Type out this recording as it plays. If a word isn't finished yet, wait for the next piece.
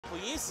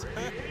Please.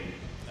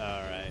 All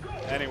right.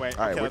 Anyway.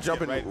 All right, okay, we're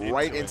jumping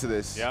right into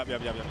this. Yep.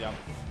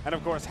 And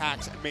of course,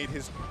 Hax made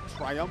his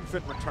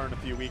triumphant return a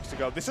few weeks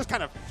ago. This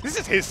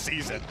is his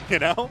season, you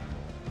know?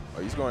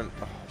 Oh, he's going.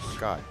 Oh my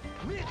God.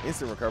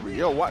 Instant recovery.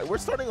 Yo, we're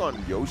starting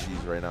on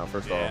Yoshi's right now.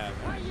 First off.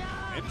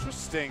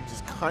 Interesting.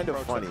 Just kind of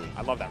funny.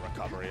 I love that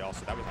recovery.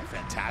 Also, that was a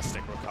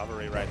fantastic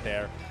recovery right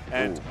there.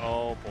 And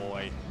oh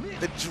boy,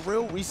 the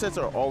drill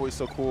resets are always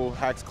so cool.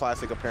 Hax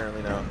Classic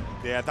apparently now.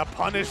 Yeah, the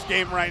punish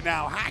game right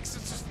now. Hax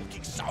is just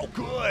looking so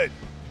good.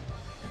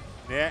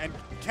 Yeah, and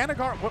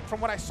Cannagar, from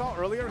what I saw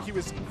earlier, he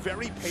was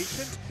very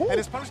patient, and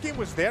his punish game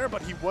was there,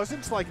 but he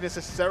wasn't like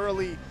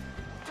necessarily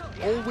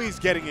always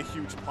getting a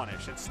huge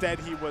punish. Instead,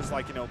 he was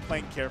like, you know,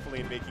 playing carefully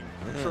and making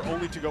sure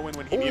only to go in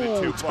when he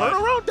needed to. Turn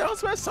around down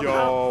smash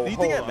somehow. Do you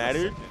think it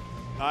mattered?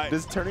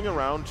 Does turning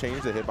around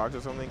change the hitbox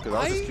or something? Because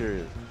I was just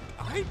curious.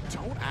 I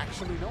don't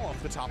actually know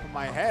off the top of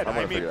my head.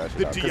 I mean,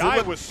 the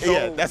DI was so...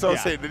 Yeah, that's what I'm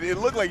saying. It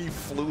looked like he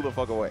flew the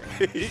fuck away.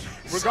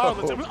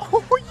 Regardless.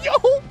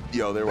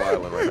 Yo, they're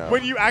wilding right now.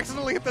 When you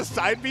accidentally hit the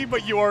side B,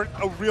 but you aren't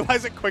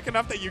realize it quick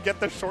enough that you get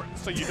the shorten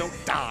so you don't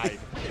die.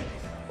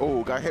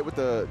 Oh, got hit with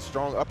the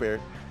strong up air.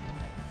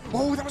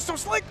 Oh, that was so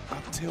slick.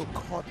 Up tilt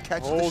caught,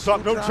 catches the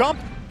up, no jump.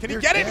 Can he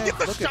get it and get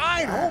the Look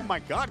shine? Oh my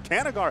God,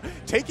 Cannagar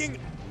taking...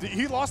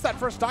 He lost that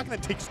first stock and then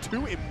takes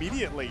two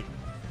immediately.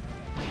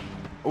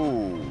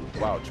 Oh,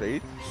 wow,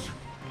 trade.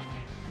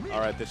 All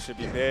right, this should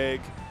be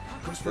big.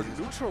 Goes for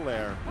neutral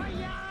air.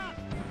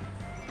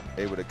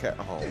 Able to catch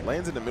home.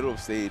 Lands in the middle of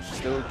stage,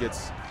 still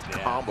gets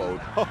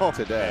comboed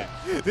to death.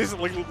 This is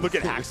look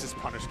at Hax's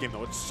punish game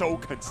though. It's so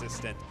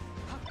consistent.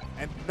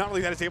 And not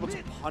only that, it's able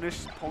to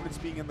punish opponents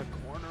being in the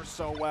corner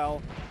so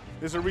well.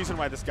 There's a reason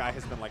why this guy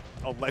has been like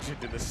a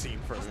legend in the scene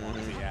for as long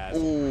as he has.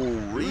 Ooh,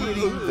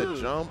 reading the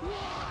jump.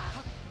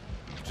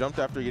 Jumped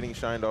after getting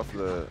shined off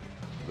the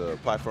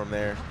platform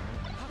there.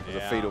 It was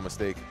a fatal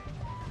mistake.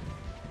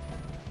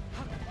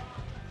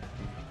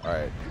 All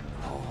right.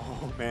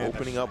 Oh, man.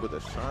 Opening up with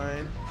a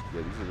shine.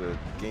 Yeah, these are the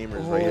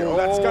gamers right here.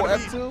 That's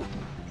gotta F2.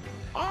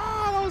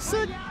 Oh, that was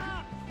sick.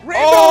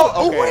 Rainbow!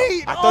 Oh, okay.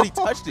 Wait! I thought he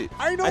touched it.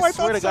 I know, I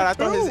swear to God, I so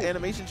thought his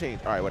animation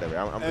changed. All right, whatever.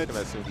 I'm just going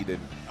to assume he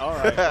didn't. All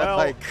right,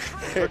 well,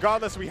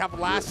 regardless, we have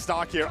last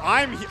stock here.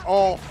 I'm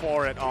all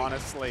for it,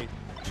 honestly.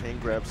 Chain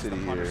grab city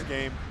here.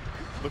 Game.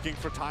 Looking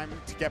for time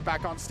to get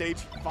back on stage.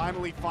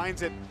 Finally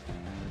finds it.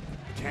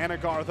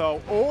 Cannagar,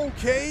 though.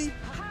 Okay.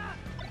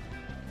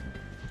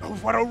 Oh,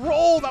 what a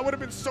roll! That would have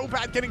been so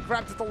bad getting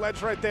grabbed at the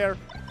ledge right there.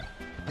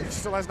 He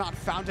still has not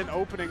found an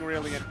opening,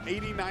 really, at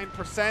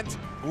 89%.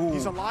 Ooh.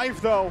 He's alive,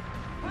 though.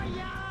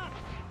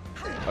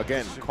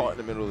 Again, caught in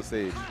the middle of the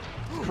stage.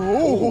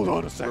 Oh, hold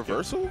on a second.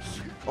 Reversal?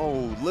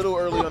 Oh, little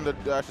early on the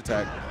dash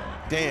attack.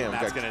 Damn,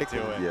 that's got going to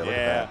do it.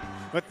 Yeah.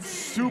 But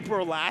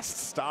super last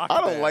stock.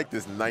 I don't like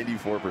this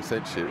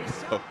 94% shit.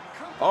 So.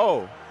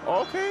 Oh,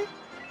 okay.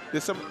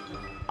 There's some.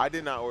 I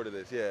did not order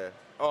this, yeah.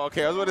 Oh,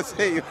 okay, I was going to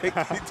say.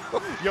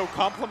 Like, yo,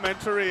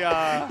 complimentary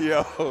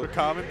for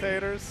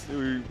commentators.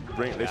 They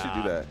should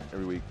do that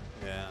every week.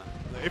 Yeah.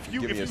 If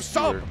you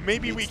sub,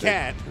 maybe we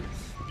can.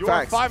 Your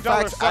facts, $5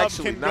 facts, sub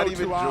actually, can not go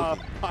even to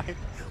joking.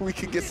 We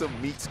can get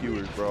some meat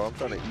skewers, bro. I'm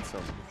trying to eat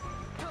some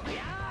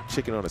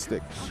chicken on a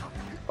stick.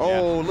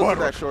 Oh, look at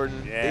that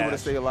shorten. Yeah, able to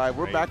stay alive.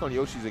 We're back on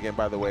Yoshi's again,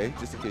 by the way,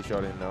 just in case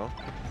y'all didn't know.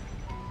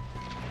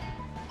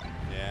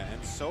 Yeah,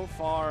 and so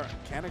far,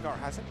 Cannagar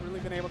hasn't really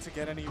been able to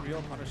get any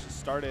real punishes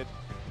started.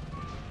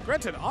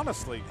 Granted,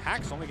 honestly,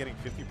 Hax only getting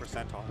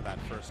 50% off of that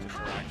first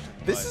interaction.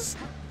 This is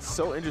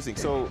so interesting.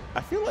 So I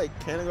feel like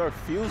Cannagar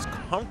feels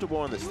comfortable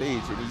on the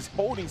stage, and he's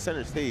holding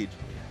center stage,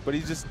 but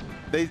he's just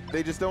they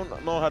just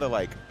don't know how to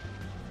like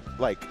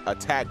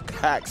attack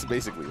Hax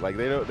basically. Like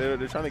they're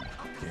trying to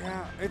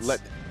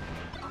let.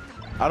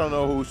 I don't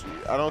know who.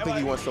 I don't think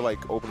he wants to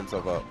like open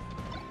himself up.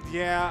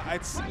 Yeah,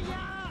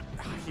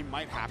 he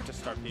might have to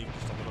start being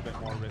just a little bit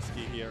more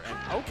risky here. And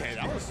okay,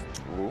 that was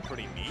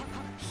pretty neat.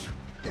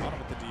 Bottom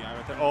with the DI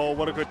right there. Oh,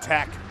 what a good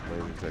tech.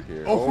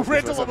 Here. Oh,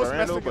 Randall almost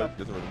messed it up.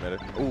 Doesn't really matter.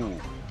 Ooh.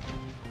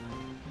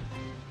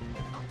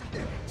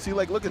 See,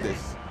 like, look at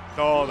this.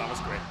 Oh, that was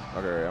great.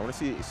 Okay, I want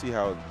to see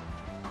how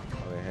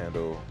they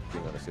handle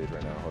being on the stage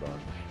right now. Hold on.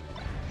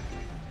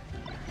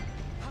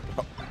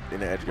 Oh,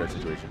 in an edge guard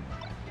situation.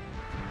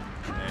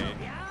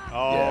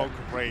 Oh,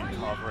 great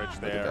coverage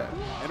there.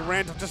 And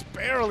Randall just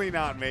barely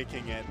not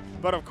making it.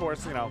 But of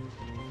course, you know,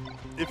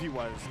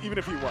 even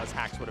if he was,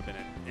 Hax would have been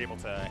able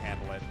to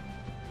handle it.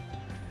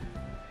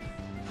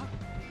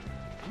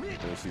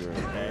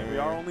 We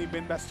are only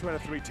been best 2 out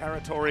of 3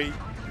 territory.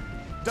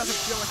 Doesn't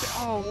feel like it.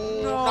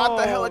 Oh, no. Not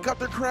the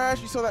helicopter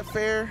crash. You saw that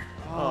fair?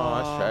 Oh,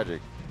 that's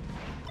tragic.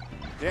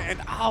 Yeah, and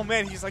oh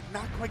man, he's like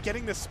not quite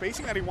getting the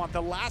spacing that he wants.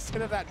 The last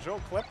hit of that Joe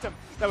clipped him.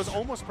 That was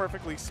almost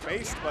perfectly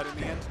spaced, but in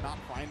the end, not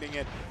finding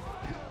it.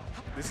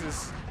 This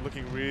is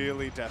looking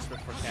really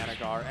desperate for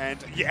Cannagar.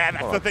 And yeah,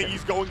 that's the thing.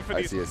 He's going for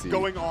these,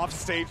 going off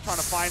stage, trying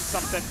to find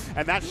something,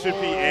 and that should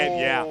be it.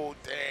 Yeah.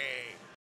 Damn.